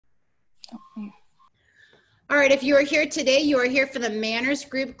All right, if you are here today, you are here for the manners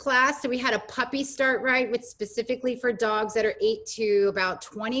group class. So we had a puppy start right, which specifically for dogs that are 8 to about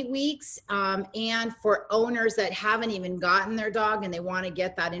 20 weeks, and for owners that haven't even gotten their dog and they want to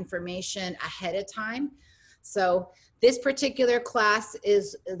get that information ahead of time. So this particular class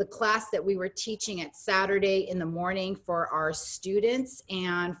is the class that we were teaching at Saturday in the morning for our students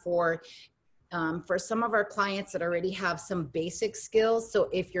and for some of our clients that already have some basic skills. So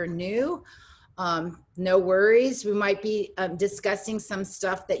if you're new, no worries. We might be discussing some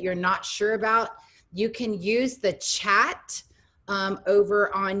stuff that you're not sure about. You can use the chat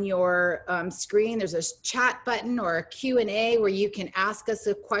over on your screen. There's a chat button or a Q&A where you can ask us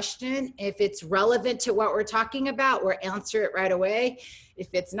a question. If it's relevant to what we're talking about, we'll answer it right away. If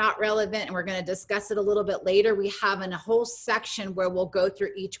it's not relevant and we're going to discuss it a little bit later, we have a whole section where we'll go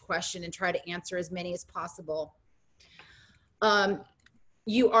through each question and try to answer as many as possible.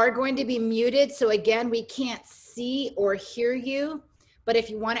 You are going to be muted. So again, we can't see or hear you, but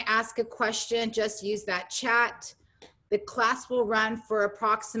if you want to ask a question, just use that chat. The class will run for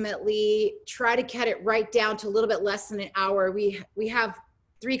approximately, try to cut it right down to a little bit less than an hour. We have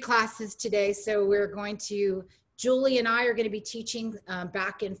 3 classes today, so we're going to, Julie and I are going to be teaching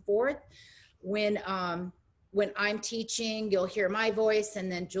back and forth. When I'm teaching, you'll hear my voice,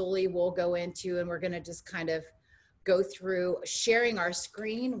 and then Julie will go into, and we're going to just kind of go through sharing our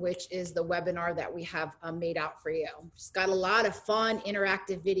screen, which is the webinar that we have made out for you. It's got a lot of fun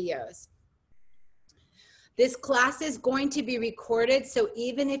interactive videos. This class is going to be recorded, so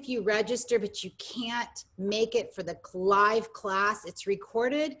even if you register but you can't make it for the live class, it's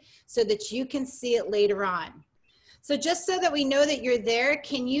recorded so that you can see it later on. So just so that we know that you're there,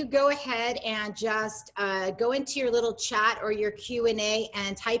 can you go ahead and just go into your little chat or your Q&A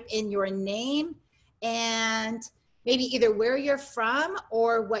and type in your name and maybe either where you're from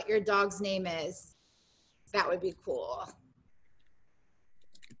or what your dog's name is. That would be cool.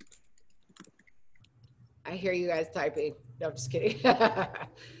 I hear you guys typing. No, I'm just kidding.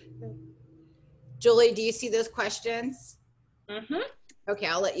 Julie, do you see those questions? Mm-hmm. Okay,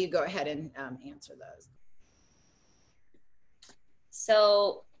 I'll let you go ahead and answer those.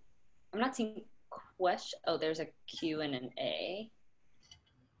 So I'm not seeing question. Oh, there's a Q and an A.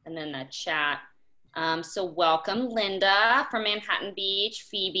 And then the chat. So welcome, Linda from Manhattan Beach,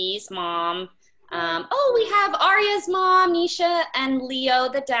 Phoebe's mom. Oh, we have Arya's mom, Nisha, and Leo,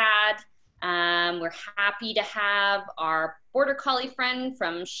 the dad. We're happy to have our Border Collie friend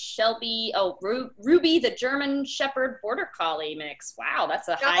from Shelby. Oh, Ruby, the German Shepherd Border Collie mix. Wow, that's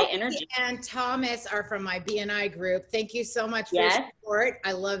a high energy. And Thomas are from my BNI group. Thank you so much for your support.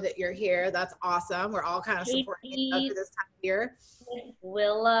 I love that you're here. That's awesome. We're all kind of supporting each other this time of year.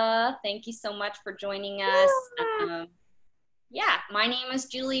 Willa, thank you so much for joining us. Yeah, my name is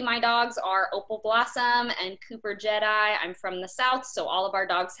Julie. My dogs are Opal Blossom and Cooper Jedi. I'm from the South, so all of our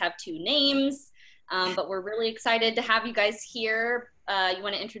dogs have 2 names, but we're really excited to have you guys here. You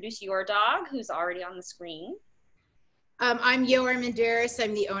want to introduce your dog, who's already on the screen? I'm Yoar Menderes.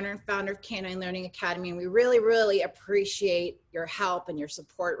 I'm the owner and founder of Canine Learning Academy, and we really, really appreciate your help and your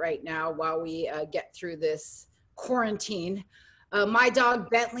support right now while we get through this quarantine. My dog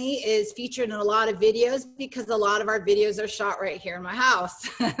Bentley is featured in a lot of videos because a lot of our videos are shot right here in my house.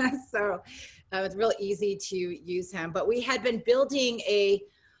 So it's real easy to use him. But we had been building a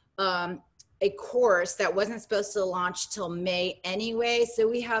course that wasn't supposed to launch till May anyway. So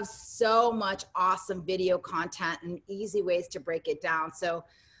we have so much awesome video content and easy ways to break it down. So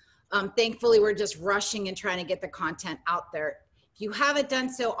thankfully, we're just rushing and trying to get the content out there. If you haven't done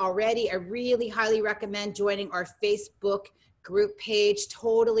so already, I really highly recommend joining our Facebook group page,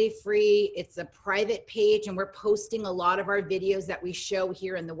 totally free. It's a private page, and we're posting a lot of our videos that we show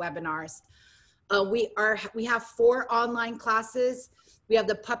here in the webinars. We have 4 online classes. We have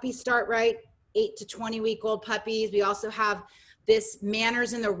the Puppy Start Right, 8 to 20-week-old puppies. We also have this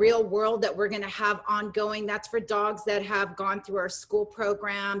Manners in the Real World that we're going to have ongoing. That's for dogs that have gone through our school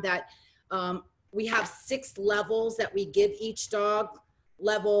program. That we have 6 levels that we give each dog.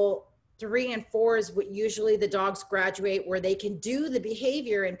 Level 3 and 4 is what usually the dogs graduate, where they can do the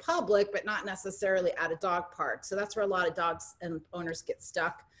behavior in public, but not necessarily at a dog park. So that's where a lot of dogs and owners get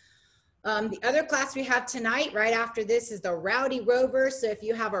stuck. The other class we have tonight, right after this, is the Rowdy Rover. So if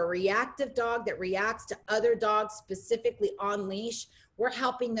you have a reactive dog that reacts to other dogs, specifically on leash, we're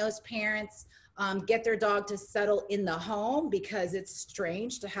helping those parents get their dog to settle in the home, because it's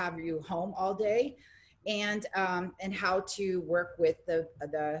strange to have you home all day. And how to work with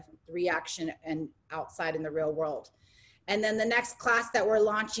the reaction and outside in the real world. And then the next class that we're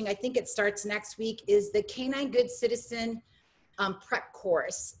launching, I think it starts next week, is the Canine Good Citizen prep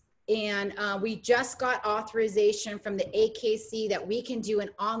course. And we just got authorization from the AKC that we can do an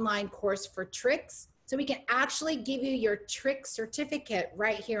online course for tricks. So we can actually give you your trick certificate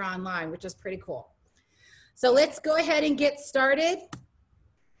right here online, which is pretty cool. So let's go ahead and get started.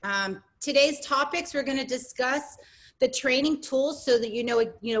 Today's topics, we're going to discuss the training tools so that you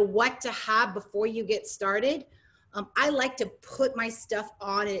know what to have before you get started. I like to put my stuff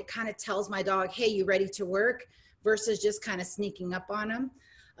on and it kind of tells my dog, hey, you ready to work, versus just kind of sneaking up on them.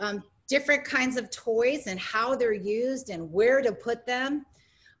 Different kinds of toys and how they're used and where to put them.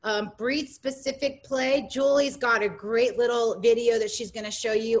 Breed specific play. Julie's got a great little video that she's going to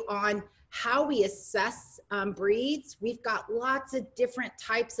show you on how we assess breeds. We've got lots of different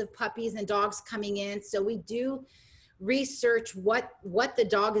types of puppies and dogs coming in. So we do research what the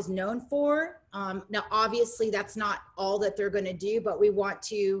dog is known for. Now, obviously, that's not all that they're going to do, but we want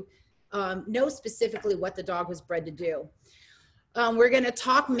to know specifically what the dog was bred to do. We're going to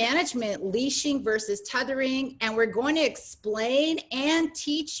talk management, leashing versus tethering, and we're going to explain and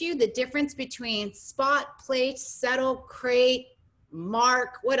teach you the difference between spot, plate, settle, crate,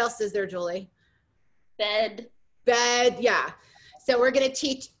 mark. What else is there, Julie? Bed, yeah. So we're going to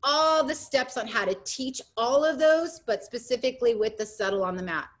teach all the steps on how to teach all of those, but specifically with the settle on the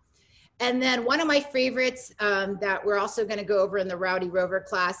mat. And then one of my favorites that we're also going to go over in the Rowdy Rover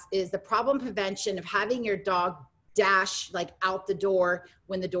class is the problem prevention of having your dog dash like out the door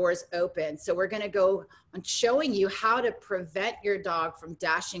when the door is open. So we're going to go on showing you how to prevent your dog from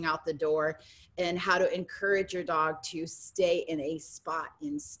dashing out the door and how to encourage your dog to stay in a spot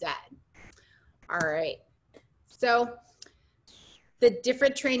instead. All right. So the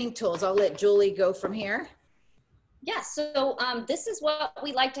different training tools, I'll let Julie go from here. Yeah, so this is what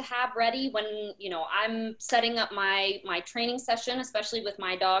we like to have ready when, I'm setting up my training session, especially with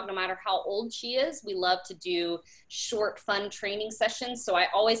my dog, no matter how old she is. We love to do short, fun training sessions. So I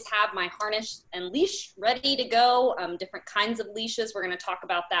always have my harness and leash ready to go, different kinds of leashes. We're going to talk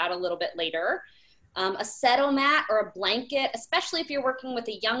about that a little bit later. A settle mat or a blanket, especially if you're working with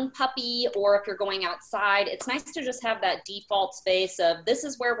a young puppy or if you're going outside. It's nice to just have that default space of this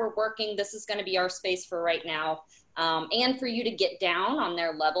is where we're working. This is going to be our space for right now. And for you to get down on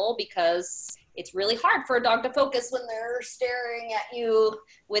their level, because it's really hard for a dog to focus when they're staring at you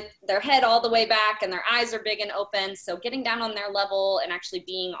with their head all the way back and their eyes are big and open. So getting down on their level and actually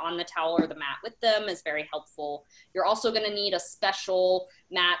being on the towel or the mat with them is very helpful. You're also going to need a special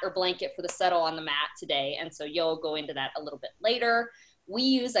mat or blanket for the settle on the mat today. And so you'll go into that a little bit later. We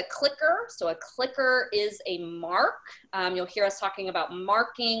use a clicker. So a clicker is a mark. You'll hear us talking about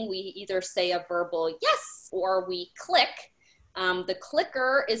marking. We either say a verbal yes or we click. The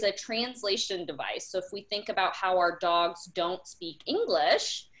clicker is a translation device. So if we think about how our dogs don't speak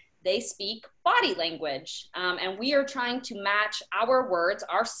English, they speak body language. And we are trying to match our words,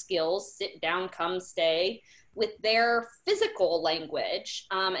 our skills, sit down, come, stay, with their physical language.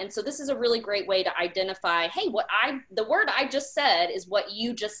 And so this is a really great way to identify, hey, the word I just said is what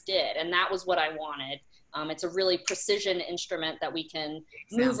you just did. And that was what I wanted. It's a really precision instrument that we can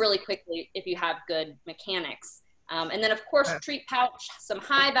move really quickly if you have good mechanics. And then of course, treat pouch, some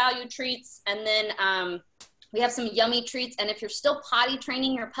high value treats. And then we have some yummy treats. And if you're still potty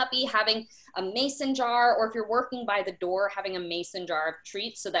training your puppy, having a mason jar, or if you're working by the door, having a mason jar of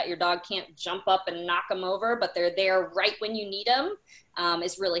treats so that your dog can't jump up and knock them over, but they're there right when you need them,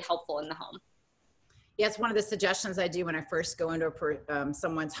 is really helpful in the home. Yeah, it's one of the suggestions I do when I first go into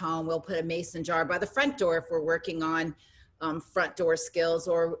someone's home. We'll put a mason jar by the front door if we're working on front door skills,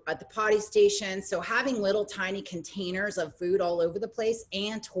 or at the potty station. So having little tiny containers of food all over the place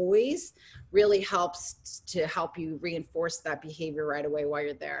and toys really helps to help you reinforce that behavior right away while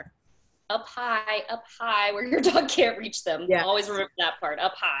you're there. Up high, where your dog can't reach them. Yeah. Always remember that part,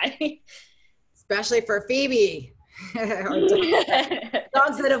 up high. Especially for Phoebe.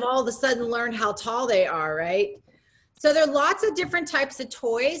 Dogs that have all of a sudden learned how tall they are, right? So there are lots of different types of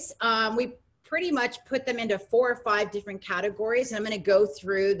toys. We pretty much put them into 4 or 5 different categories. And I'm going to go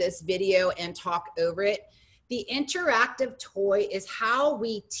through this video and talk over it. The interactive toy is how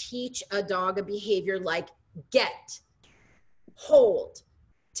we teach a dog a behavior like get, hold,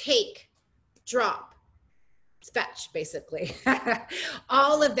 take, drop, fetch, basically.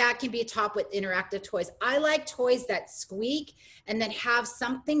 All of that can be taught with interactive toys. I like toys that squeak and then have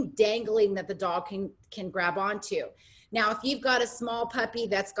something dangling that the dog can grab onto. Now, if you've got a small puppy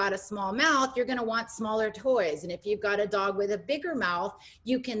that's got a small mouth, you're going to want smaller toys. And if you've got a dog with a bigger mouth,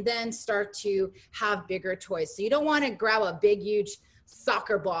 you can then start to have bigger toys. So you don't want to grab a big, huge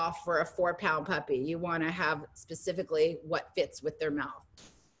soccer ball for a 4-pound puppy. You want to have specifically what fits with their mouth.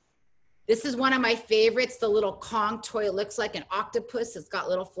 This is one of my favorites, the little Kong toy. It looks like an octopus. It's got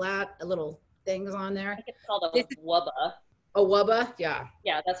little things on there. I think it's called a wubba. A wubba, yeah.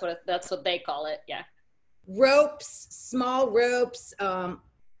 Yeah, that's what they call it, yeah. Ropes, small ropes.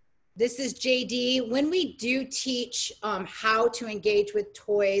 This is JD. When we do teach how to engage with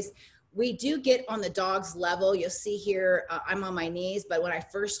toys, we do get on the dog's level. You'll see here, I'm on my knees, but when I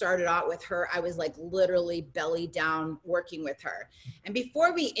first started out with her, I was like literally belly down working with her. And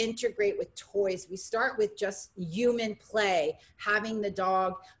before we integrate with toys, we start with just human play, having the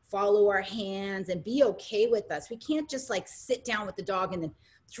dog follow our hands and be okay with us. We can't just like sit down with the dog and then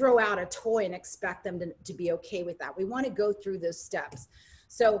throw out a toy and expect them to be okay with that. We want to go through those steps.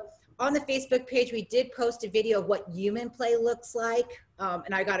 So on the Facebook page, we did post a video of what human play looks like.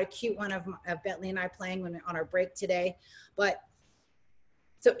 And I got a cute one of Bentley and I playing on our break today. But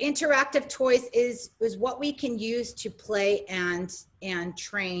so interactive toys is what we can use to play and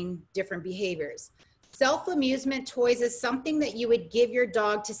train different behaviors. Self-amusement toys is something that you would give your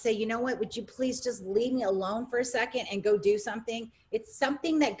dog to say, you know what, would you please just leave me alone for a second and go do something? It's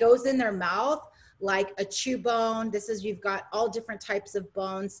something that goes in their mouth, like a chew bone. You've got all different types of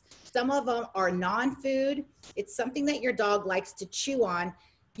bones. Some of them are non-food. It's something that your dog likes to chew on,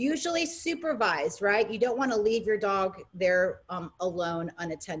 usually supervised, right? You don't want to leave your dog there alone,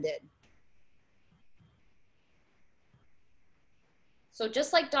 unattended. So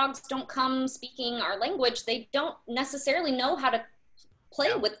just like dogs don't come speaking our language, they don't necessarily know how to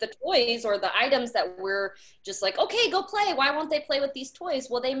play with the toys or the items that we're just like, okay, go play. Why won't they play with these toys?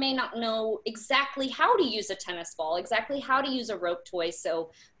 Well, they may not know exactly how to use a tennis ball, exactly how to use a rope toy. So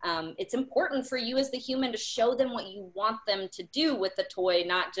it's important for you as the human to show them what you want them to do with the toy,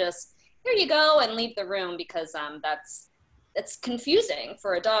 not just, here you go, and leave the room, because that's confusing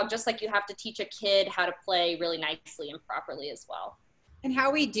for a dog, just like you have to teach a kid how to play really nicely and properly as well. And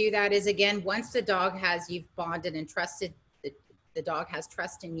how we do that is, again, once the dog you've bonded and trusted, the dog has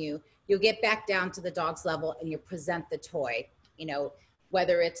trust in you, you'll get back down to the dog's level and you present the toy,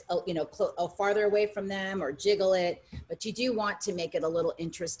 whether it's, farther away from them or jiggle it, but you do want to make it a little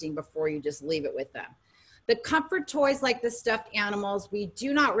interesting before you just leave it with them. The comfort toys, like the stuffed animals, we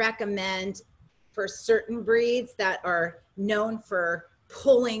do not recommend for certain breeds that are known for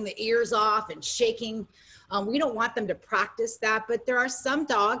pulling the ears off and shaking. We don't want them to practice that, but there are some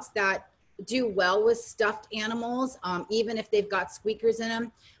dogs that do well with stuffed animals, even if they've got squeakers in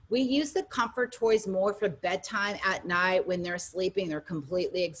them. We use the comfort toys more for bedtime at night when they're sleeping, they're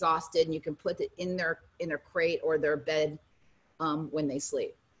completely exhausted, and you can put it in their crate or their bed when they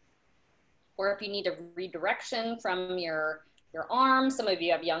sleep. Or if you need a redirection from your arm, some of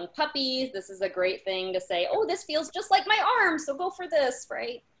you have young puppies, this is a great thing to say, oh, this feels just like my arm, so go for this,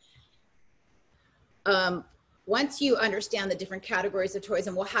 right? Once you understand the different categories of toys,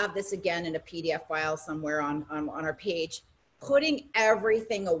 and we'll have this again in a PDF file somewhere on our page, putting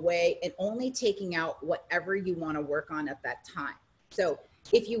everything away and only taking out whatever you want to work on at that time. So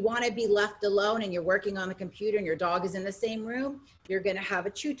if you want to be left alone and you're working on the computer and your dog is in the same room, you're going to have a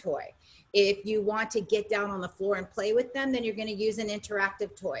chew toy. If you want to get down on the floor and play with them, then you're going to use an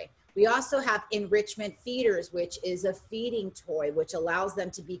interactive toy. We also have enrichment feeders, which is a feeding toy, which allows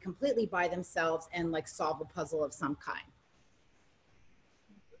them to be completely by themselves and like solve a puzzle of some kind.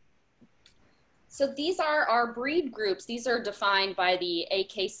 So these are our breed groups. These are defined by the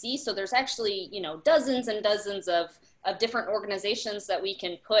AKC. So there's actually, dozens and dozens of different organizations that we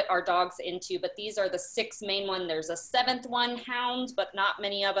can put our dogs into, but these are the 6 main ones. There's a 7th one, hounds, but not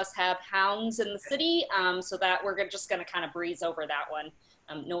many of us have hounds in the city, so that we're just gonna kind of breeze over that one.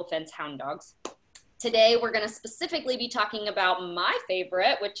 No offense, hound dogs. Today, we're gonna specifically be talking about my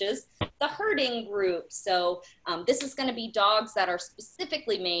favorite, which is the herding group. So this is gonna be dogs that are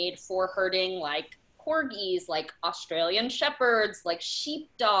specifically made for herding, like corgis, like Australian shepherds, like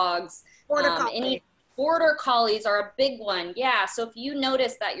sheepdogs, any border collies are a big one. Yeah, so if you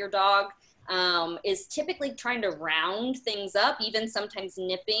notice that your dog is typically trying to round things up, even sometimes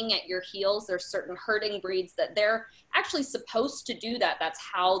nipping at your heels, there's certain herding breeds that they're actually supposed to do that. That's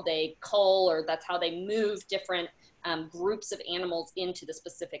how they cull, or that's how they move different groups of animals into the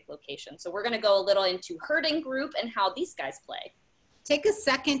specific location. So we're gonna go a little into herding group and how these guys play. Take a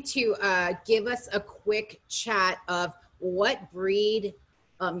second to give us a quick chat of what breed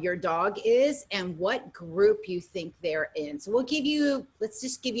your dog is and what group you think they're in. So let's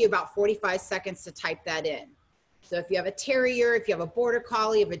just give you about 45 seconds to type that in. So if you have a terrier, if you have a border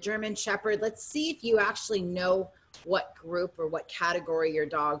collie, if a German shepherd, let's see if you actually know what group or what category your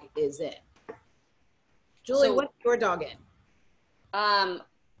dog is in. Julie, what's your dog in?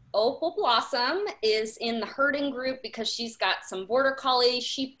 Opal Blossom is in the herding group because she's got some border collie,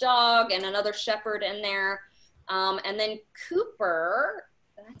 sheepdog, and another shepherd in there. And then Cooper,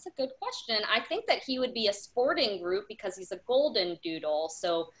 that's a good question. I think that he would be a sporting group because he's a golden doodle.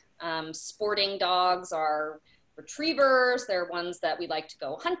 So sporting dogs are retrievers. They're ones that we like to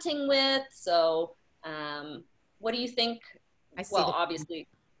go hunting with. So what do you think? Well, obviously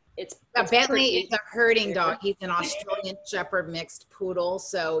it's Bentley is a herding dog. He's an Australian Shepherd mixed poodle.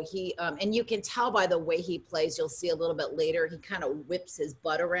 So he, and you can tell by the way he plays, you'll see a little bit later, he kind of whips his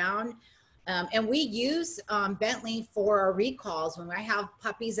butt around. And we use Bentley for our recalls. When I have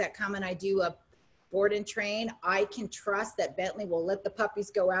puppies that come and I do a board and train, I can trust that Bentley will let the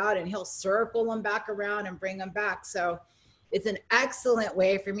puppies go out and he'll circle them back around and bring them back. So it's an excellent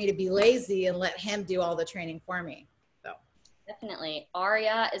way for me to be lazy and let him do all the training for me. So definitely.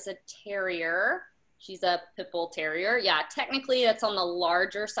 Aria is a terrier. She's a pit bull terrier. Yeah, technically that's on the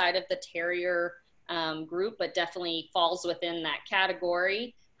larger side of the terrier group, but definitely falls within that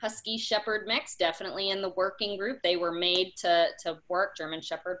category. Husky Shepherd mix, definitely in the working group. They were made to work, German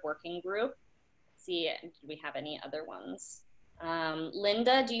Shepherd working group. Let's see, do we have any other ones?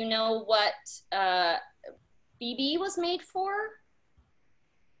 Linda, do you know what BB was made for?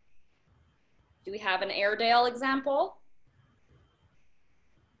 Do we have an Airedale example?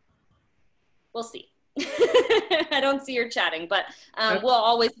 We'll see. I don't see her chatting, but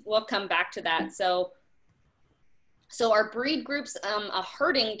we'll come back to that. So our breed groups,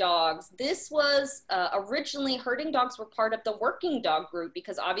 herding dogs, this was originally herding dogs were part of the working dog group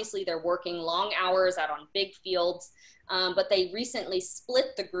because obviously they're working long hours out on big fields, but they recently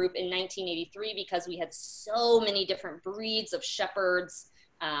split the group in 1983 because we had so many different breeds of shepherds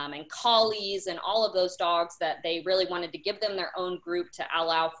and collies and all of those dogs that they really wanted to give them their own group to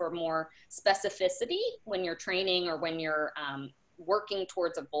allow for more specificity when you're training or when you're working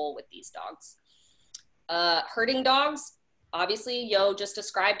towards a goal with these dogs. Herding dogs, obviously, Yo just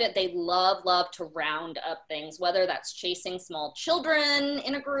described it. They love to round up things, whether that's chasing small children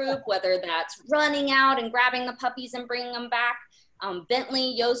in a group, whether that's running out and grabbing the puppies and bringing them back.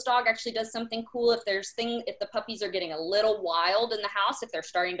 Bentley, Yo's dog, actually does something cool. If the puppies are getting a little wild in the house, if they're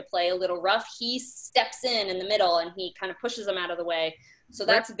starting to play a little rough, he steps in the middle and he kind of pushes them out of the way. So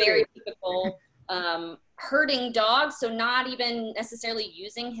that's very typical. Herding dogs, so not even necessarily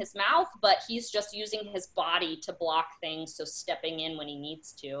using his mouth, but he's just using his body to block things, so stepping in when he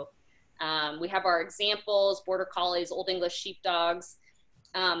needs to. We have our examples, border collies, old English sheepdogs.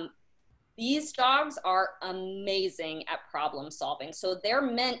 These dogs are amazing at problem solving. So they're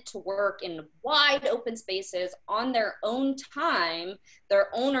meant to work in wide open spaces on their own time. Their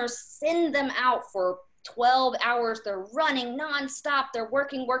owners send them out for 12 hours, they're running nonstop, they're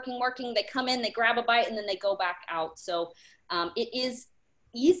working. They come in, they grab a bite, and then they go back out. So it is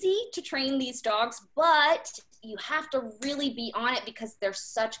easy to train these dogs, but you have to really be on it because they're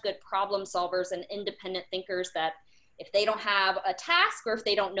such good problem solvers and independent thinkers that if they don't have a task or if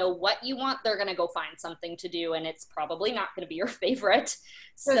they don't know what you want, they're going to go find something to do, and it's probably not going to be your favorite.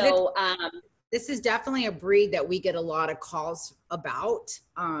 So this is definitely a breed that we get a lot of calls about.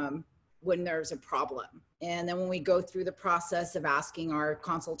 When there's a problem. And then when we go through the process of asking our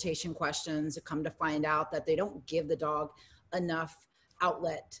consultation questions, to come to find out that they don't give the dog enough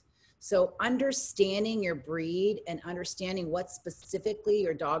outlet. So understanding your breed and understanding what specifically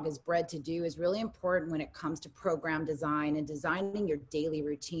your dog is bred to do is really important when it comes to program design and designing your daily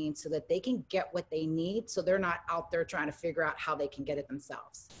routine so that they can get what they need, so they're not out there trying to figure out how they can get it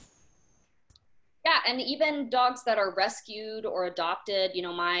themselves. Yeah, and even dogs that are rescued or adopted, you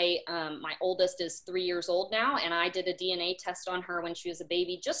know, my oldest is 3 years old now, and I did a DNA test on her when she was a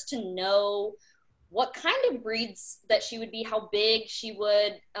baby just to know what kind of breeds that she would be, how big she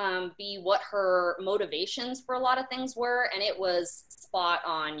would be, what her motivations for a lot of things were, and it was spot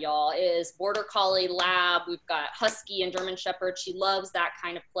on, y'all. It is border collie, lab, we've got husky and German shepherd. She loves that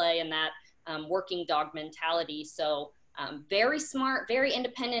kind of play and that working dog mentality. So very smart, very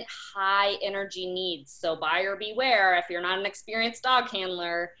independent, high energy needs. So buyer beware. If you're not an experienced dog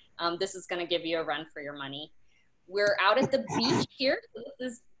handler, this is going to give you a run for your money. We're out at the beach here. So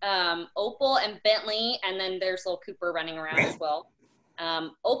this is Opal and Bentley, and then there's little Cooper running around as well.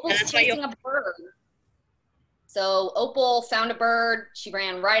 Opal's chasing a bird. So Opal found a bird. She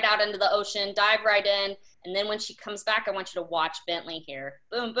ran right out into the ocean, dived right in. And then when she comes back, I want you to watch Bentley here.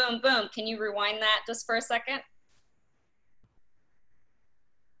 Boom, boom, boom. Can you rewind that just for a second?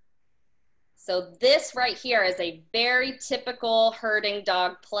 So this right here is a very typical herding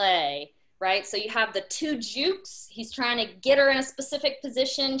dog play, right? So you have the two jukes. He's trying to get her in a specific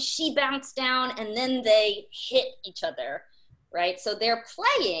position. She bounced down, and then they hit each other. right? So they're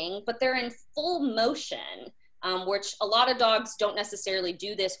playing, but they're in full motion, which a lot of dogs don't necessarily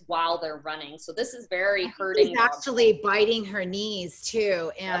do this while they're running. So this is very hurting. She's actually biting her knees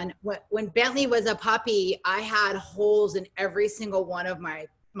too. And when Bentley was a puppy, I had holes in every single one of my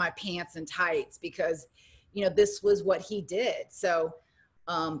pants and tights because, you know, this was what he did. So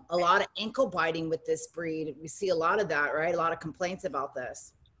a lot of ankle biting with this breed. We see a lot of that, right? A lot of complaints about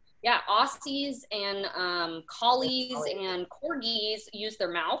this. Yeah, Aussies and collies and corgis use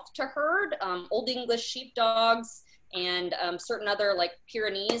their mouth to herd. Old English sheepdogs and certain other like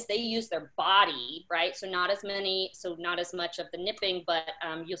Pyrenees, they use their body, right? So not as much of the nipping, but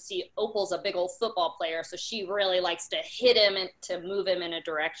you'll see Opal's a big old football player, so she really likes to hit him and to move him in a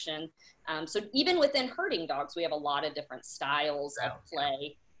direction. So even within herding dogs, we have a lot of different styles of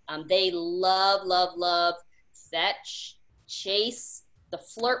play. They love fetch, chase, the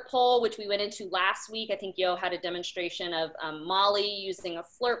flirt pole, which we went into last week. I think Yo had a demonstration of Molly using a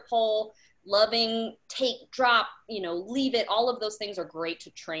flirt pole, loving, take, drop, you know, leave it. All of those things are great to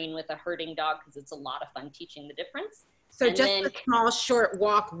train with a herding dog because it's a lot of fun teaching the difference. So and just then, a small short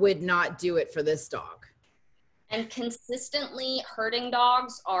walk would not do it for this dog. And consistently, herding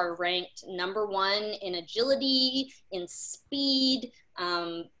dogs are ranked #1 in agility, in speed.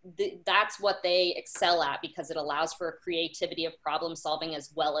 That's what they excel at because it allows for a creativity of problem solving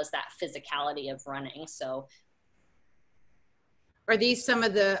as well as that physicality of running. So are these some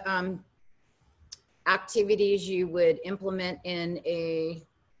of the activities you would implement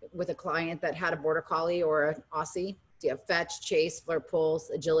with a client that had a border collie or an Aussie? Do you have fetch, chase, flirt poles,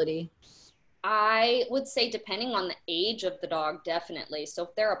 agility? I would say depending on the age of the dog, definitely. So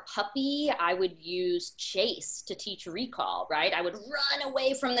if they're a puppy, I would use chase to teach recall, right? I would run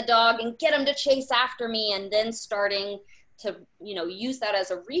away from the dog and get them to chase after me, and then starting to, you know, use that as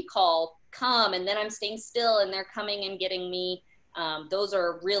a recall, come, and then I'm staying still and they're coming and getting me. Those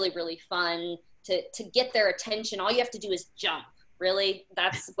are really, really fun to get their attention. All you have to do is jump, really.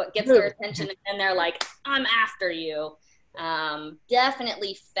 That's what gets their attention, and then they're like, I'm after you.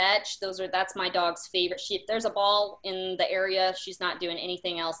 Definitely fetch. That's my dog's favorite. If there's a ball in the area, she's not doing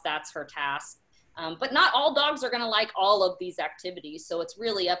anything else. That's her task. But not all dogs are going to like all of these activities. So it's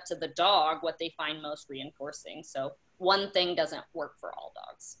really up to the dog what they find most reinforcing. So one thing doesn't work for all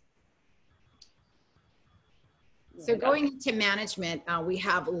dogs. So going into management, we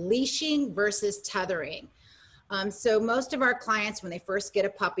have leashing versus tethering. So most of our clients, when they first get a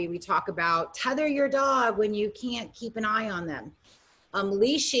puppy, we talk about tether your dog when you can't keep an eye on them.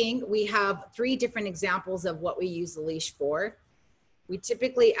 Leashing, we have 3 different examples of what we use the leash for. We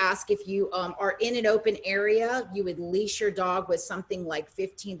typically ask if you are in an open area, you would leash your dog with something like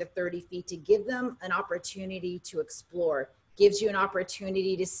 15 to 30 feet to give them an opportunity to explore. Gives you an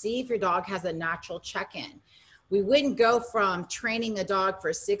opportunity to see if your dog has a natural check-in. We wouldn't go from training a dog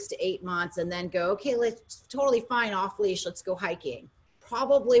for 6 to 8 months and then go, okay, let's totally fine off leash, let's go hiking.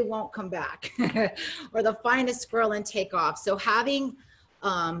 Probably won't come back. Or they'll find a squirrel and take off. So having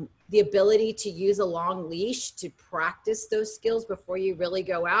the ability to use a long leash to practice those skills before you really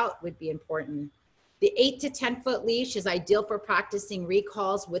go out would be important. The 8 to 10 foot leash is ideal for practicing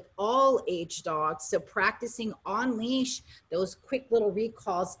recalls with all age dogs. So practicing on leash, those quick little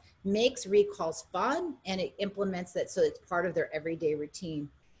recalls makes recalls fun, and it implements it so it's part of their everyday routine.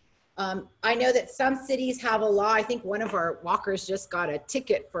 I know that some cities have a law. I think one of our walkers just got a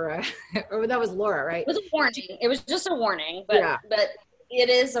ticket for or that was Laura, right? It was a warning. It was just a warning, but yeah. But it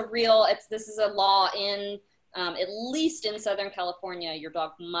is a real, this is a law in, at least in Southern California, your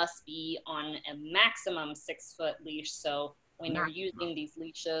dog must be on a maximum 6 foot leash. So when you're using these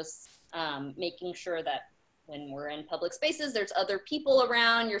leashes, making sure that when we're in public spaces, there's other people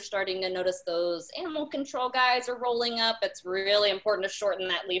around, you're starting to notice those animal control guys are rolling up. It's really important to shorten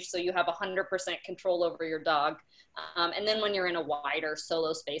that leash so you have 100% control over your dog. And then when you're in a wider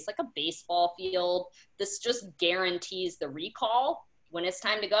solo space, like a baseball field, this just guarantees the recall. When it's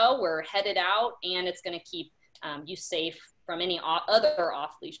time to go, we're headed out, and it's going to keep you safe from any other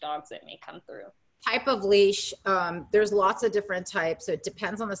off-leash dogs that may come through. Type of leash, there's lots of different types. So it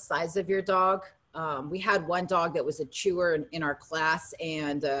depends on the size of your dog. We had one dog that was a chewer in our class,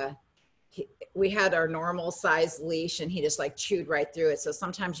 and we had our normal size leash, and he just like chewed right through it. So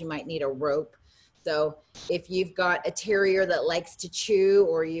sometimes you might need a rope. So if you've got a terrier that likes to chew,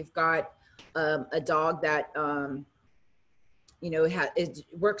 or you've got a dog that you know, it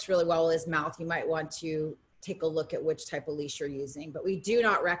works really well with his mouth, you might want to take a look at which type of leash you're using. But we do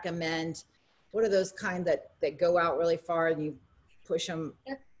not recommend, what are those kind that go out really far and you push them?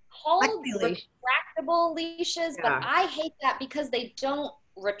 They're called retractable leashes, yeah. But I hate that because they don't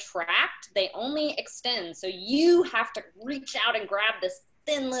retract, they only extend. So you have to reach out and grab this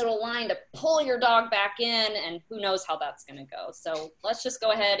thin little line to pull your dog back in, and who knows how that's going to go. So let's just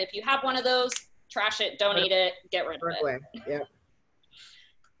go ahead. If you have one of those, trash it, don't eat it, get rid of it.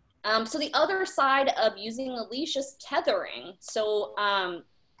 Yeah. So the other side of using a leash is tethering. So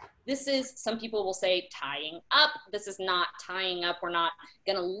this is, some people will say tying up. This is not tying up. We're not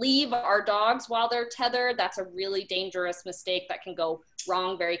going to leave our dogs while they're tethered. That's a really dangerous mistake that can go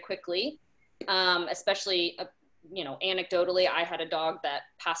wrong very quickly. Especially, you know, anecdotally, I had a dog that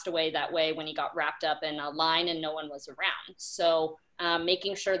passed away that way when he got wrapped up in a line and no one was around. So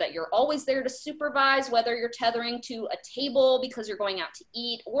making sure that you're always there to supervise, whether you're tethering to a table because you're going out to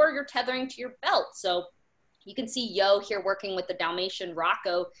eat, or you're tethering to your belt. So you can see Yo here working with the Dalmatian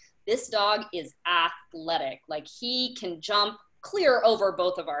Rocco. This dog is athletic. Like, he can jump clear over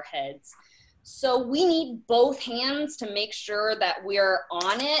both of our heads. So we need both hands to make sure that we're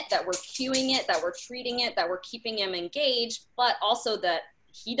on it, that we're cueing it, that we're treating it, that we're keeping him engaged, but also that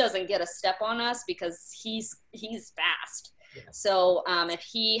he doesn't get a step on us because he's fast. Yeah. So if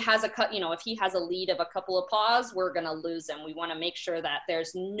he has if he has a lead of a couple of paws, we're going to lose him. We want to make sure that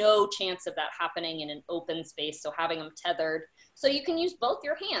there's no chance of that happening in an open space. So having him tethered, so you can use both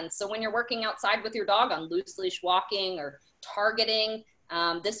your hands. So when you're working outside with your dog on loose leash walking or targeting,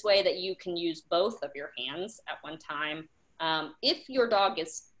 this way that you can use both of your hands at one time. If your dog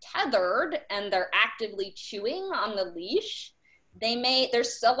is tethered and they're actively chewing on the leash,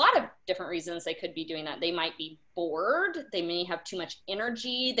 there's a lot of different reasons they could be doing that. They might be bored. They may have too much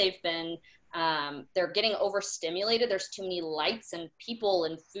energy. They're getting overstimulated. There's too many lights and people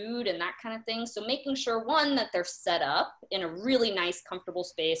and food and that kind of thing. So making sure, one, that they're set up in a really nice, comfortable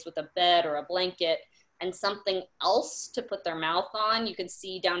space with a bed or a blanket and something else to put their mouth on. You can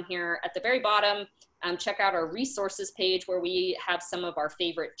see down here at the very bottom, check out our resources page where we have some of our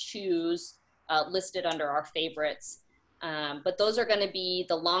favorite chews listed under our favorites. But those are going to be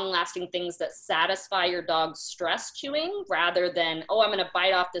the long-lasting things that satisfy your dog's stress chewing, rather than, oh, I'm going to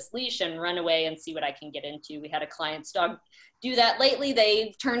bite off this leash and run away and see what I can get into. We had a client's dog do that lately.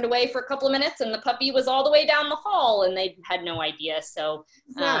 They turned away for a couple of minutes and the puppy was all the way down the hall and they had no idea. So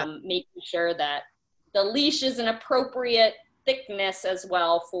making sure that the leash is an appropriate thickness as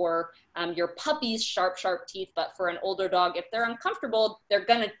well for your puppy's sharp teeth. But for an older dog, if they're uncomfortable, they're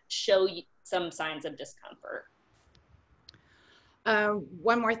going to show you some signs of discomfort.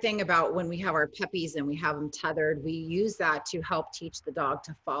 One more thing about when we have our puppies and we have them tethered, we use that to help teach the dog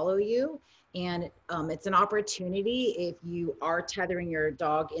to follow you. And it's an opportunity if you are tethering your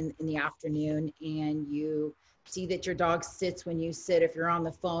dog in the afternoon and you see that your dog sits when you sit. If you're on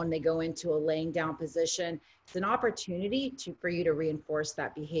the phone, they go into a laying down position. It's an opportunity for you to reinforce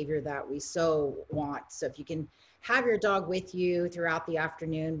that behavior that we so want. So if you can have your dog with you throughout the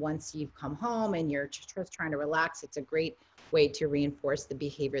afternoon once you've come home and you're just trying to relax, it's a great way to reinforce the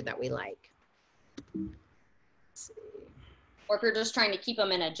behavior that we like. Or if you're just trying to keep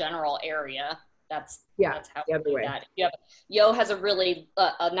them in a general area, that's how the other way. Yo has a really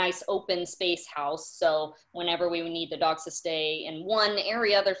a nice open space house, so whenever we need the dogs to stay in one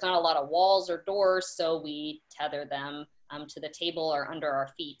area, there's not a lot of walls or doors, so we tether them to the table or under our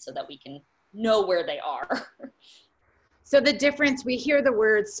feet so that we can know where they are. So the difference, we hear the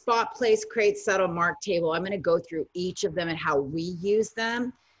words spot, place, crate, settle, mark, table. I'm going to go through each of them and how we use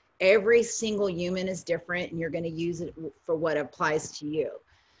them. Every single human is different and you're going to use it for what applies to you.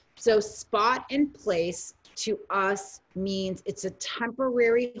 So spot and place to us means it's a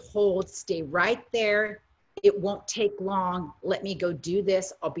temporary hold. Stay right there. It won't take long. Let me go do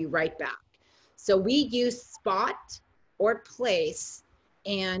this. I'll be right back. So we use spot or place,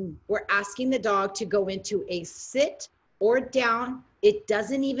 and we're asking the dog to go into a sit or down. It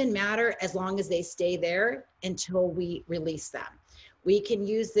doesn't even matter as long as they stay there until we release them. We can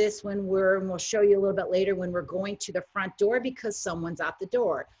use this when and we'll show you a little bit later, when we're going to the front door because someone's at the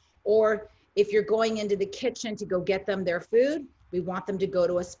door. Or if you're going into the kitchen to go get them their food, we want them to go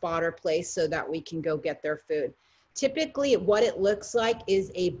to a spot or place so that we can go get their food. Typically, what it looks like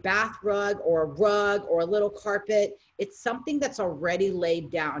is a bath rug or a little carpet. It's something that's already laid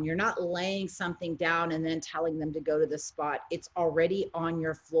down. You're not laying something down and then telling them to go to the spot. It's already on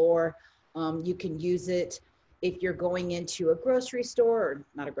your floor. You can use it if you're going into a grocery store, or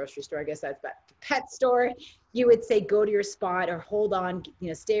not a grocery store, I guess that's a pet store. You would say, go to your spot or hold on,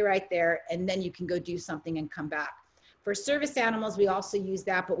 stay right there, and then you can go do something and come back. For service animals, we also use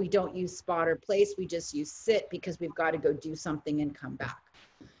that, but we don't use spot or place. We just use sit because we've got to go do something and come back.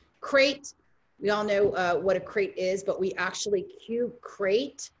 Crate, we all know what a crate is, but we actually cube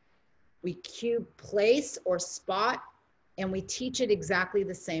crate. We cube place or spot, and we teach it exactly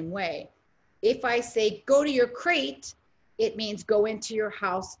the same way. If I say, go to your crate, it means go into your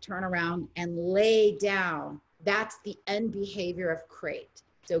house, turn around, and lay down. That's the end behavior of crate.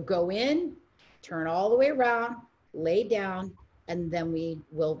 So go in, turn all the way around, lay down, and then we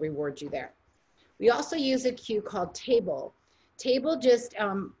will reward you there. We also use a cue called table. Table just,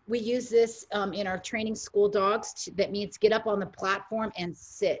 we use this in our training school dogs. That means get up on the platform and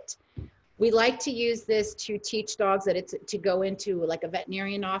sit. We like to use this to teach dogs that it's to go into like a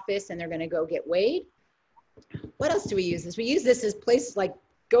veterinarian office and they're going to go get weighed. What else do we use this? We use this as places like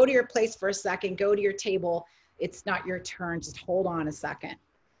go to your place for a second, go to your table. It's not your turn, just hold on a second.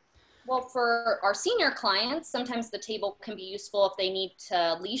 Well, for our senior clients, sometimes the table can be useful if they need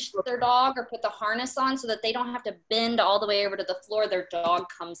to leash their dog or put the harness on so that they don't have to bend all the way over to the floor. Their dog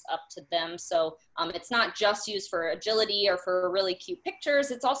comes up to them. So it's not just used for agility or for really cute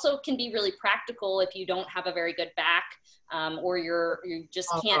pictures. It's also can be really practical if you don't have a very good back or you just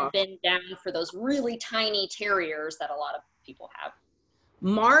can't bend down for those really tiny terriers that a lot of people have.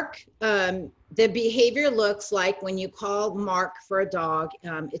 Mark, the behavior looks like when you call mark for a dog,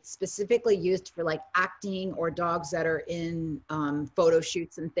 it's specifically used for like acting or dogs that are in photo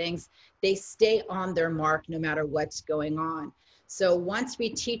shoots and things. They stay on their mark no matter what's going on. So once we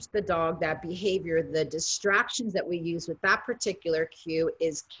teach the dog that behavior, the distractions that we use with that particular cue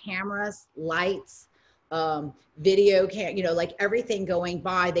is cameras, lights, video, like everything going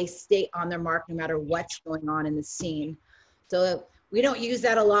by, they stay on their mark no matter what's going on in the scene. So we don't use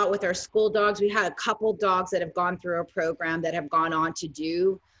that a lot with our school dogs. We had a couple dogs that have gone through a program that have gone on to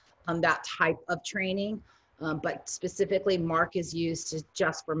do that type of training. But specifically, mark is used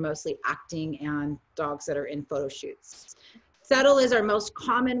just for mostly acting and dogs that are in photo shoots. Settle is our most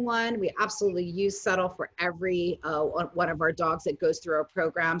common one. We absolutely use settle for every one of our dogs that goes through our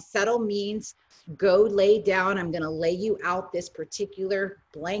program. Settle means go lay down. I'm going to lay you out this particular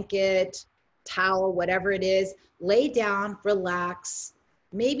blanket, towel, whatever it is. Lay down, relax,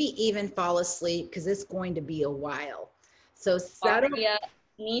 maybe even fall asleep because it's going to be a while. So settle.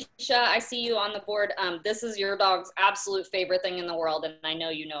 Nisha, I see you on the board. This is your dog's absolute favorite thing in the world, and I know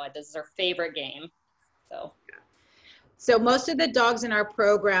you know it. This is her favorite game. So most of the dogs in our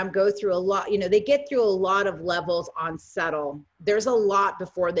program go through a lot, they get through a lot of levels on settle. There's a lot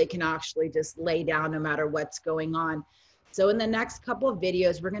before they can actually just lay down no matter what's going on. So in the next couple of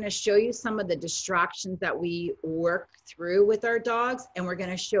videos, we're going to show you some of the distractions that we work through with our dogs, and we're going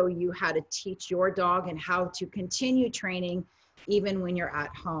to show you how to teach your dog and how to continue training even when you're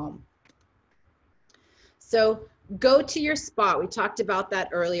at home. So go to your spot. We talked about that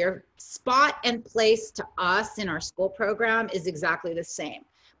earlier. Spot and place to us in our school program is exactly the same,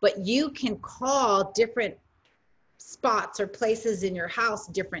 but you can call different spots or places in your house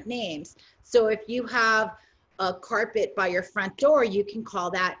different names. So if you have a carpet by your front door, you can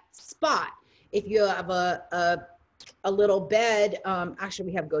call that spot. If you have a little bed, actually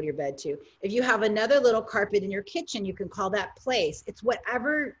we have go to your bed too. If you have another little carpet in your kitchen, you can call that place. It's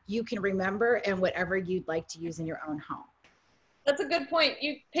whatever you can remember and whatever you'd like to use in your own home. That's a good point.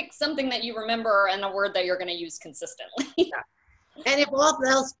 You pick something that you remember and a word that you're going to use consistently. Yeah. And if all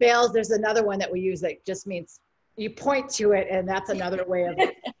else fails, there's another one that we use that just means you point to it, and that's another way of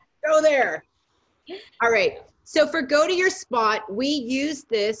go there. All right. So for go to your spot, we use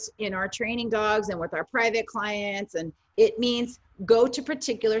this in our training dogs and with our private clients, and it means go to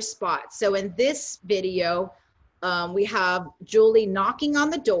particular spots. So in this video, we have Julie knocking on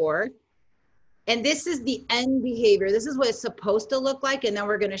the door, and this is the end behavior. This is what it's supposed to look like, and then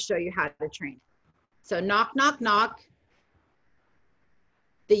we're going to show you how to train. So knock, knock, knock.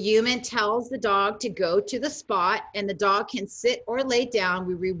 The human tells the dog to go to the spot, and the dog can sit or lay down.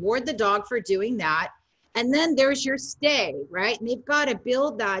 We reward the dog for doing that. And then there's your stay, right? And they've got to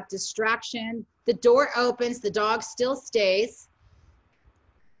build that distraction. The door opens, the dog still stays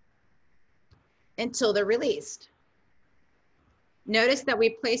until they're released. Notice that we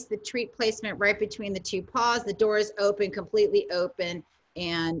place the treat placement right between the two paws. The door is open, completely open,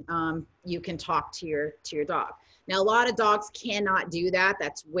 and you can talk to your dog. Now, a lot of dogs cannot do that.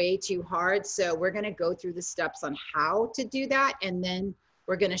 That's way too hard. So we're going to go through the steps on how to do that, and then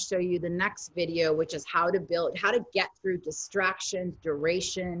we're going to show you the next video, which is how to get through distractions,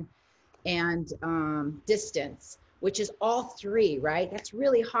 duration, and distance, which is all three, right? That's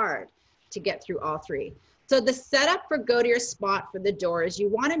really hard to get through all three. So the setup for go to your spot for the door is you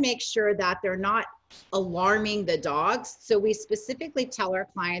want to make sure that they're not alarming the dogs. So we specifically tell our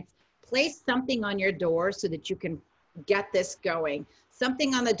clients, place something on your door so that you can get this going.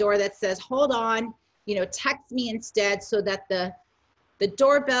 Something on the door that says, hold on, text me instead, so that the the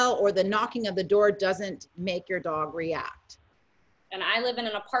doorbell or the knocking of the door doesn't make your dog react. And I live in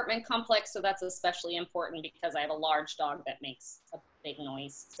an apartment complex, so that's especially important because I have a large dog that makes a big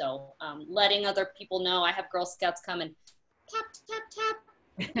noise. So letting other people know, I have Girl Scouts come and tap, tap,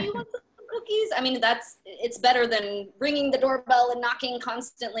 tap. Do you want some cookies? I mean, it's better than ringing the doorbell and knocking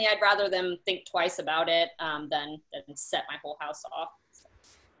constantly. I'd rather them think twice about it than set my whole house off.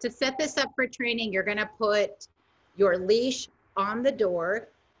 To set this up for training, you're gonna put your leash on the door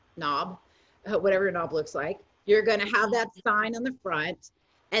knob, whatever your knob looks like. You're going to have that sign on the front,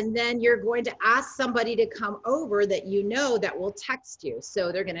 and then you're going to ask somebody to come over that you know that will text you.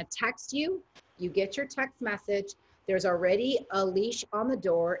 So they're going to text you, you get your text message, there's already a leash on the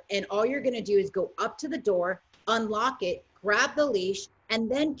door, and all you're going to do is go up to the door, unlock it, grab the leash, and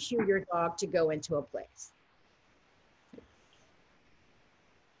then cue your dog to go into a place.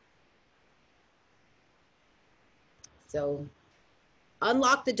 So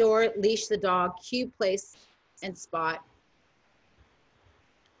unlock the door, leash the dog, cue, place, and spot,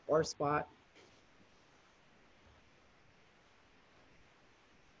 or spot.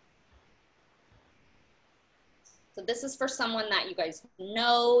 So this is for someone that you guys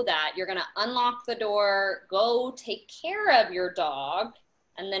know that you're gonna unlock the door, go take care of your dog,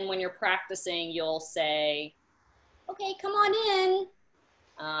 and then when you're practicing, you'll say, okay, come on in.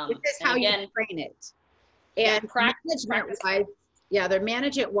 This is how you train it. And management-wise, yeah, they're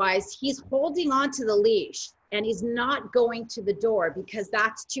management-wise, he's holding on to the leash and he's not going to the door because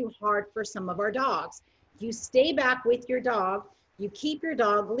that's too hard for some of our dogs. You stay back with your dog, you keep your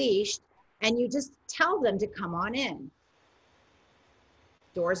dog leashed, and you just tell them to come on in.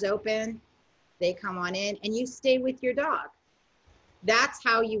 Doors open, they come on in, and you stay with your dog. That's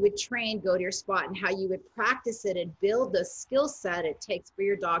how you would train go to your spot and how you would practice it and build the skill set it takes for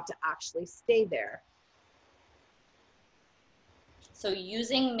your dog to actually stay there. So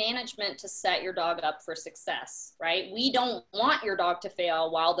using management to set your dog up for success, right? We don't want your dog to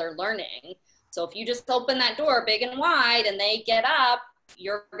fail while they're learning. So if you just open that door big and wide and they get up,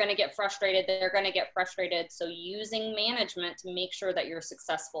 you're going to get frustrated. They're going to get frustrated. So using management to make sure that you're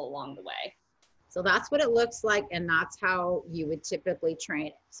successful along the way. So that's what it looks like, and that's how you would typically train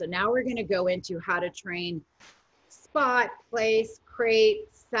it. So now we're going to go into how to train spot, place, crate,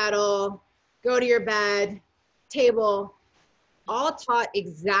 settle, go to your bed, table, all taught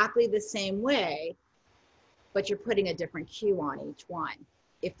exactly the same way, but you're putting a different cue on each one,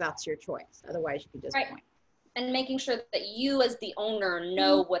 if that's your choice. Otherwise, you can just point. And making sure that you as the owner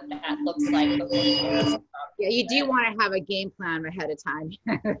know what that looks like. Yeah, you do want to have a game plan ahead of time.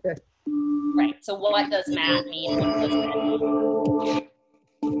 Right, so what does Matt mean? What does Matt mean?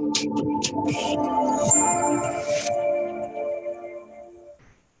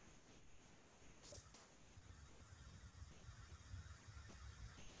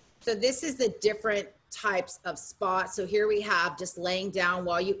 So this is the different types of spots. So here we have just laying down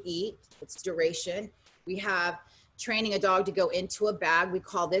while you eat, it's duration. We have training a dog to go into a bag. We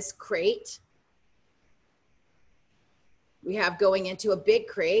call this crate. We have going into a big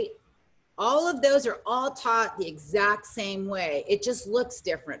crate. All of those are all taught the exact same way. It just looks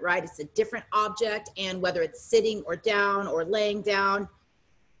different, right? It's a different object, and whether it's sitting or down or laying down.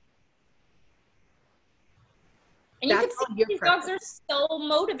 And you can see these dogs are so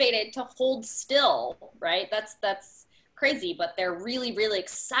motivated to hold still, right? That's crazy, but they're really, really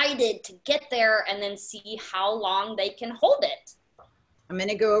excited to get there and then see how long they can hold it. I'm going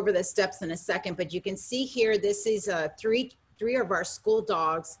to go over the steps in a second, but you can see here, this is three of our school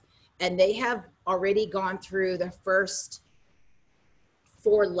dogs, and they have already gone through the first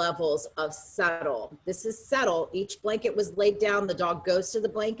 4 levels of settle. This is settle. Each blanket was laid down, the dog goes to the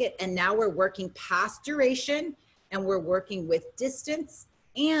blanket, and now we're working past duration, and we're working with distance,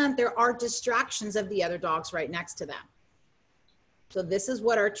 and there are distractions of the other dogs right next to them. So this is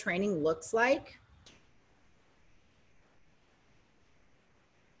what our training looks like.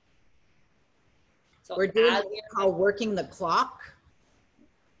 So we're doing what we call working the clock.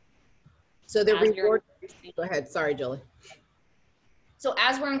 So the reward, go ahead, sorry, Julie. So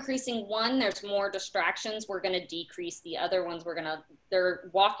as we're increasing one, there's more distractions. We're going to decrease the other ones. They're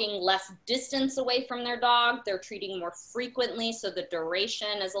walking less distance away from their dog. They're treating more frequently. So the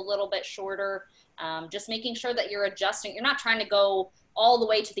duration is a little bit shorter. Just making sure that you're adjusting. You're not trying to go all the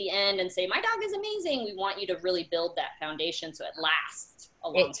way to the end and say, my dog is amazing. We want you to really build that foundation so it lasts a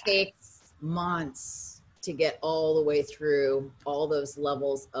long time. It takes months to get all the way through all those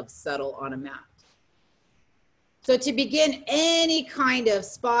levels of settle on a mat. So to begin any kind of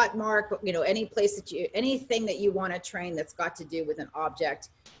spot, mark, you know, any place that anything that you want to train that's got to do with an object,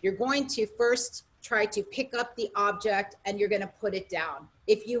 you're going to first try to pick up the object and you're going to put it down.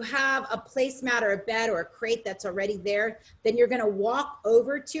 If you have a placemat or a bed or a crate that's already there, then you're going to walk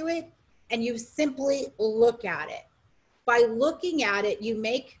over to it and you simply look at it. By looking at it, you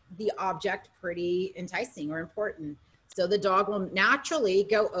make the object pretty enticing or important. So the dog will naturally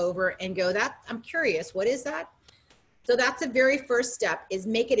go over and go, I'm curious, what is that? So that's the very first step, is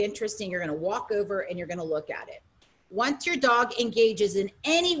make it interesting. You're going to walk over and you're going to look at it. Once your dog engages in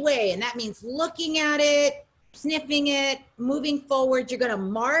any way, and that means looking at it, sniffing it, moving forward, you're going to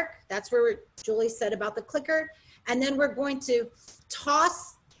mark. That's where Julie said about the clicker. And then we're going to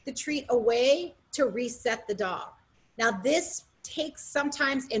toss the treat away to reset the dog. Now this takes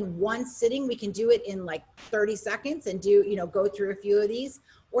sometimes in one sitting. We can do it in like 30 seconds and go through a few of these,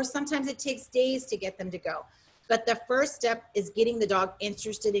 or sometimes it takes days to get them to go. But the first step is getting the dog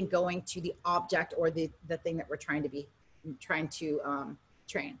interested in going to the object or the thing that we're trying to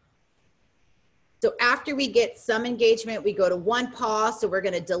train. So after we get some engagement, we go to one pause. So we're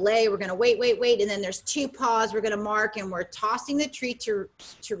going to delay, we're going to wait. And then there's 2 pause, we're going to mark, and we're tossing the treat to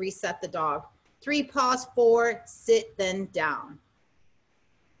reset the dog. 3 pause, 4, sit, then down.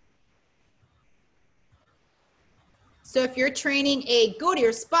 So if you're training a go to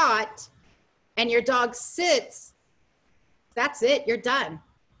your spot and your dog sits, that's it, you're done.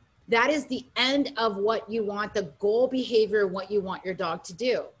 That is the end of what you want, the goal behavior, what you want your dog to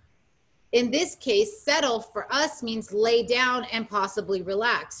do. In this case, settle for us means lay down and possibly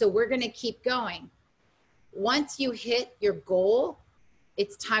relax. So we're going to keep going. Once you hit your goal,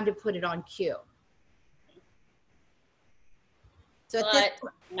 it's time to put it on cue. So but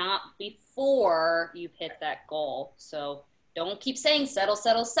not before you've hit that goal. So don't keep saying settle,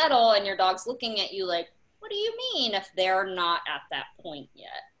 settle, settle, and your dog's looking at you like, what do you mean, if they're not at that point yet?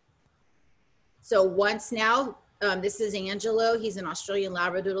 So once now, this is Angelo. He's an Australian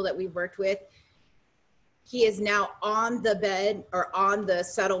Labradoodle that we've worked with. He is now on the bed or on the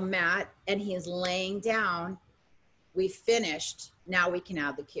settle mat, and he is laying down. We finished. Now we can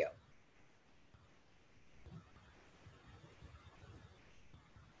add the cue.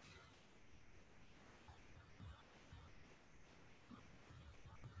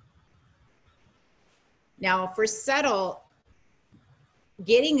 Now for settle,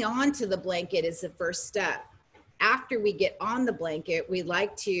 getting onto the blanket is the first step. After we get on the blanket, we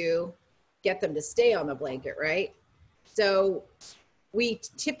like to get them to stay on the blanket, right? So we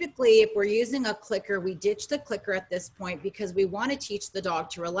typically, if we're using a clicker, we ditch the clicker at this point because we want to teach the dog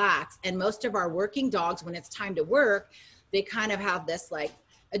to relax. And most of our working dogs, when it's time to work, they kind of have this like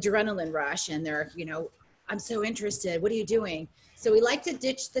adrenaline rush and they're, I'm so interested, what are you doing? So we like to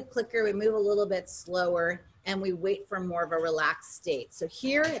ditch the clicker, we move a little bit slower, and we wait for more of a relaxed state. So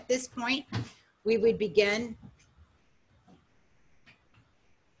here at this point, we would begin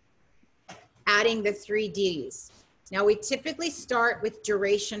adding the 3 Ds. Now we typically start with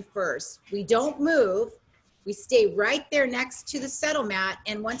duration first. We don't move, we stay right there next to the settle mat,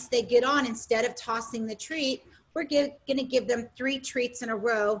 and once they get on, instead of tossing the treat, we're gonna give them 3 treats in a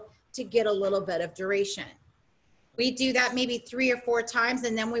row to get a little bit of duration. We do that maybe 3 or 4 times,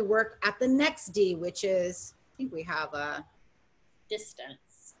 and then we work at the next D, which is, I think we have a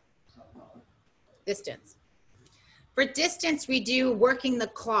distance. For distance, we do working the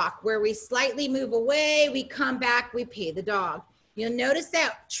clock, where we slightly move away, we come back, we pay the dog. You'll notice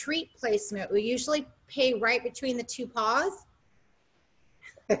that treat placement, we usually pay right between the 2 paws.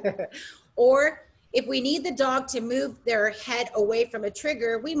 Or if we need the dog to move their head away from a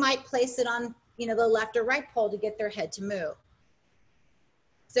trigger, we might place it on the left or right pole to get their head to move.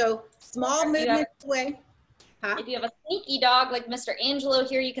 So small movements away. Huh? If you have a sneaky dog like Mr. Angelo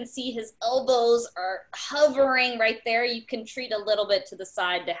here, you can see his elbows are hovering right there. You can treat a little bit to the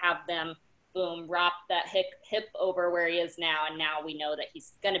side to have them, boom, wrap that hip over where he is now. And now we know that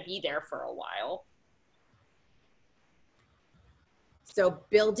he's going to be there for a while. So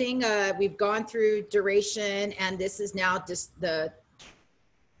building, we've gone through duration, and this is now just the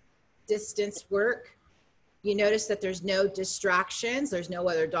distance work. You notice that there's no distractions. There's no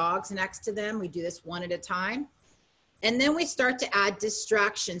other dogs next to them. We do this one at a time. And then we start to add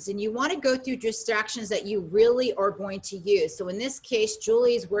distractions, and you want to go through distractions that you really are going to use. So in this case,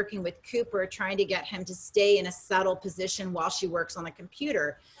 Julie's working with Cooper, trying to get him to stay in a settled position while she works on the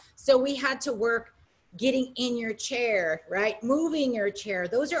computer. So we had to work getting in your chair, right? Moving your chair.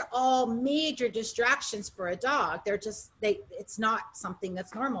 Those are all major distractions for a dog. They're just, it's not something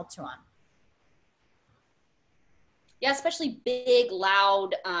that's normal to them. Yeah, especially big,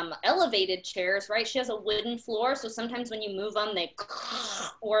 loud, elevated chairs, right? She has a wooden floor, so sometimes when you move them,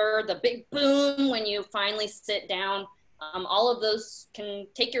 or the big boom when you finally sit down. all of those can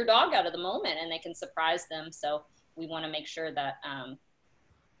take your dog out of the moment and they can surprise them. So we want to make sure that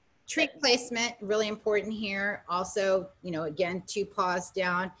treat placement, really important here. Also, you know, again, 2 paws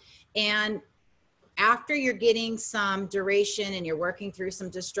down. And after you're getting some duration and you're working through some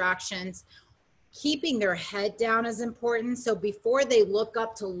distractions, keeping their head down is important. So before they look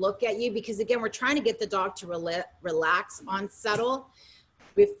up to look at you, because again, we're trying to get the dog to relax on settle.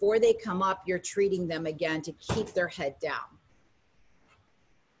 Before they come up, you're treating them again to keep their head down.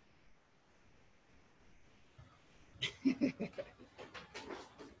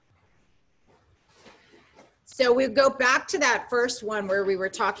 So we go back to that first one where we were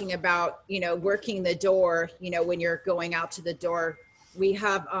talking about, you know, working the door, you know, when you're going out to the door. We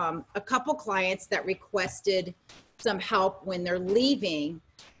have a couple clients that requested some help when they're leaving.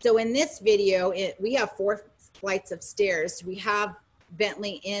 So in this video, we have 4 flights of stairs. We have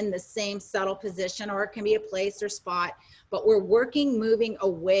Bentley in the same settle position, or it can be a place or spot, but we're moving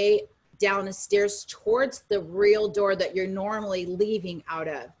away down the stairs towards the real door that you're normally leaving out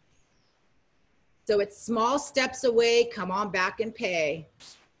of. So it's small steps away, come on back and pay.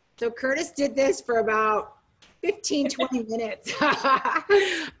 So Curtis did this for about 15, 20 minutes.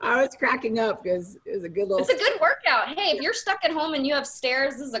 I was cracking up because it was a good little. It's a good workout. Hey, if you're stuck at home and you have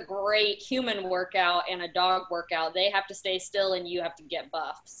stairs, this is a great human workout and a dog workout. They have to stay still and you have to get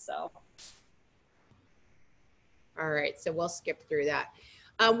buffed, so. All right, so we'll skip through that.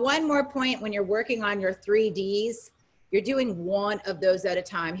 One more point, when you're working on your 3Ds, you're doing one of those at a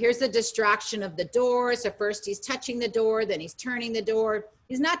time. Here's the distraction of the door. So first he's touching the door, then he's turning the door.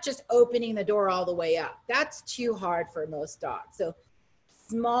 He's not just opening the door all the way up. That's too hard for most dogs. So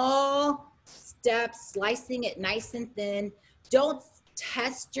small steps, slicing it nice and thin. Don't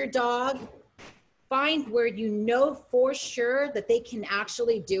test your dog. Find where you know for sure that they can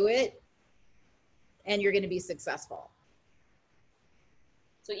actually do it, and you're gonna be successful.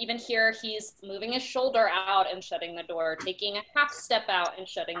 So even here, he's moving his shoulder out and shutting the door, taking a half step out and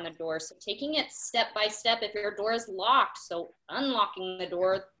shutting the door. So taking it step by step. If your door is locked, so unlocking the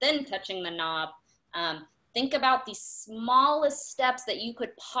door, then touching the knob. Think about the smallest steps that you could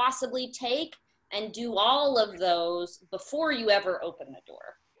possibly take and do all of those before you ever open the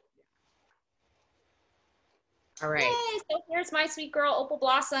door. All right. Yay, so here's my sweet girl, Opal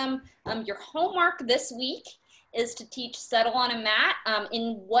Blossom. Your homework this week is to teach settle on a mat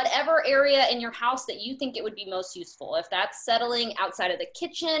in whatever area in your house that you think it would be most useful. If that's settling outside of the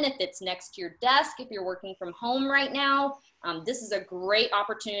kitchen, if it's next to your desk, if you're working from home right now, this is a great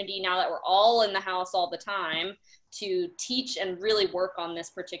opportunity now that we're all in the house all the time to teach and really work on this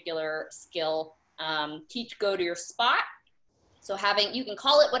particular skill. Teach, go to your spot. So you can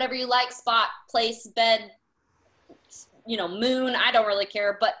call it whatever you like, spot, place, bed, you know, moon, I don't really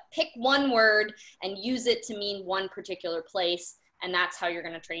care, but pick one word and use it to mean one particular place. And that's how you're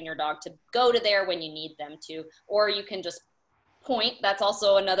going to train your dog to go to there when you need them to. Or you can just point. That's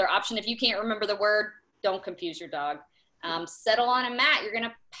also another option. If you can't remember the word, don't confuse your dog. Settle on a mat. You're going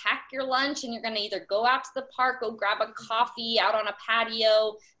to pack your lunch and you're going to either go out to the park, go grab a coffee out on a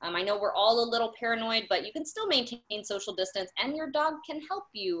patio. I know we're all a little paranoid, but you can still maintain social distance and your dog can help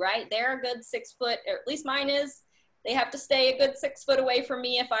you, right? They're a good 6 foot, or at least mine is. They have to stay a good 6 foot away from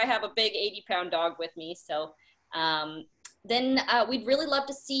me if I have a big 80-pound dog with me. So then we'd really love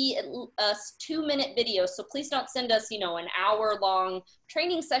to see a 2-minute video. So please don't send us, you know, an hour-long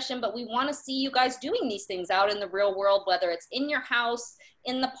training session, but we want to see you guys doing these things out in the real world, whether it's in your house,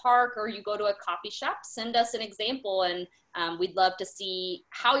 in the park, or you go to a coffee shop. Send us an example, and we'd love to see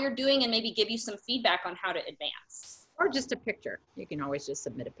how you're doing and maybe give you some feedback on how to advance. Or just a picture. You can always just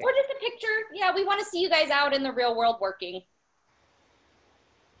submit a picture. Or just a picture. Yeah, we want to see you guys out in the real world working.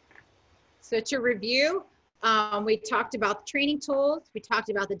 So to review, we talked about the training tools. We talked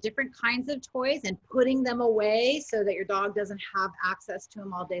about the different kinds of toys and putting them away so that your dog doesn't have access to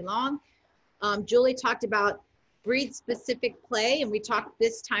them all day long. Julie talked about breed-specific play, and we talked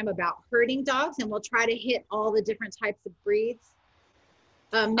this time about herding dogs, and we'll try to hit all the different types of breeds.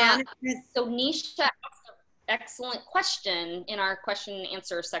 So Nisha asked an excellent question in our question and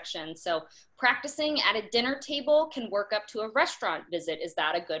answer section. So practicing at a dinner table can work up to a restaurant visit. Is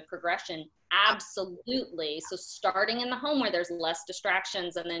that a good progression? Absolutely. So starting in the home where there's less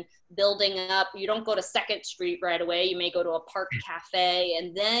distractions and then building up. You don't go to 2nd Street right away. You may go to a park cafe,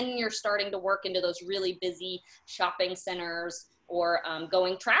 and then you're starting to work into those really busy shopping centers or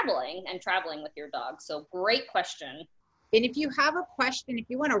traveling with your dog. So great question. And if you have a question, if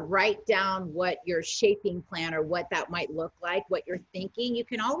you want to write down what your shaping plan or what that might look like, what you're thinking, you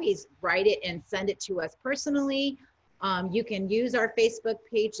can always write it and send it to us personally You can use our Facebook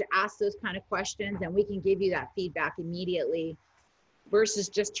page to ask those kind of questions, and we can give you that feedback immediately versus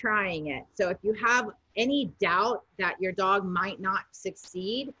just trying it. So if you have any doubt that your dog might not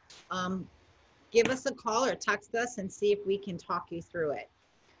succeed, give us a call or text us and see if we can talk you through it.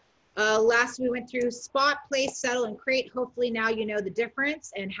 Last, we went through spot, place, settle, and crate. Hopefully now you know the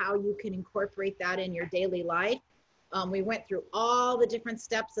difference and how you can incorporate that in your daily life. We went through all the different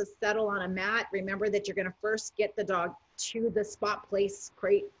steps of settle on a mat. Remember that you're gonna first get the dog to the spot, place,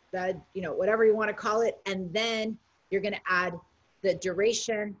 crate, bed, you know, whatever you wanna call it. And then you're gonna add the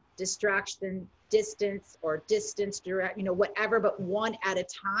duration, distraction, distance, or distance, direct, you know, whatever, but one at a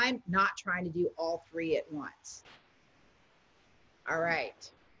time, not trying to do all three at once. All right.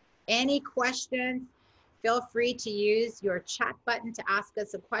 Any questions? Feel free to use your chat button to ask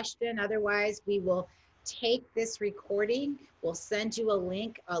us a question. Otherwise, we will take this recording. We'll send you a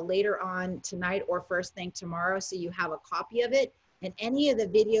link later on tonight or first thing tomorrow so you have a copy of it. And any of the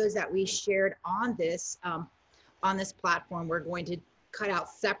videos that we shared on this platform, we're going to cut out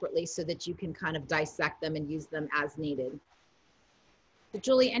separately so that you can kind of dissect them and use them as needed. So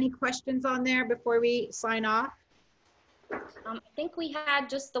Julie, any questions on there before we sign off? I think we had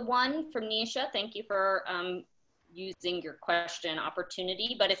just the one from Nisha. Thank you for using your question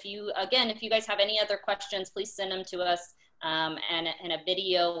opportunity. But if you, again, if you guys have any other questions, please send them to us and a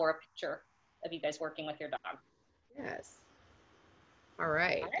video or a picture of you guys working with your dog. Yes. All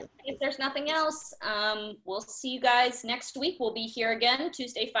right. If there's nothing else, we'll see you guys next week. We'll be here again,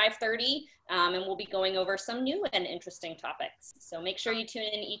 Tuesday, 5:30, and we'll be going over some new and interesting topics. So make sure you tune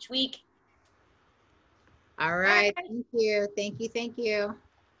in each week. All right. Thank you. Thank you. Thank you.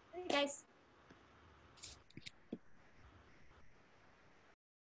 Hey, guys.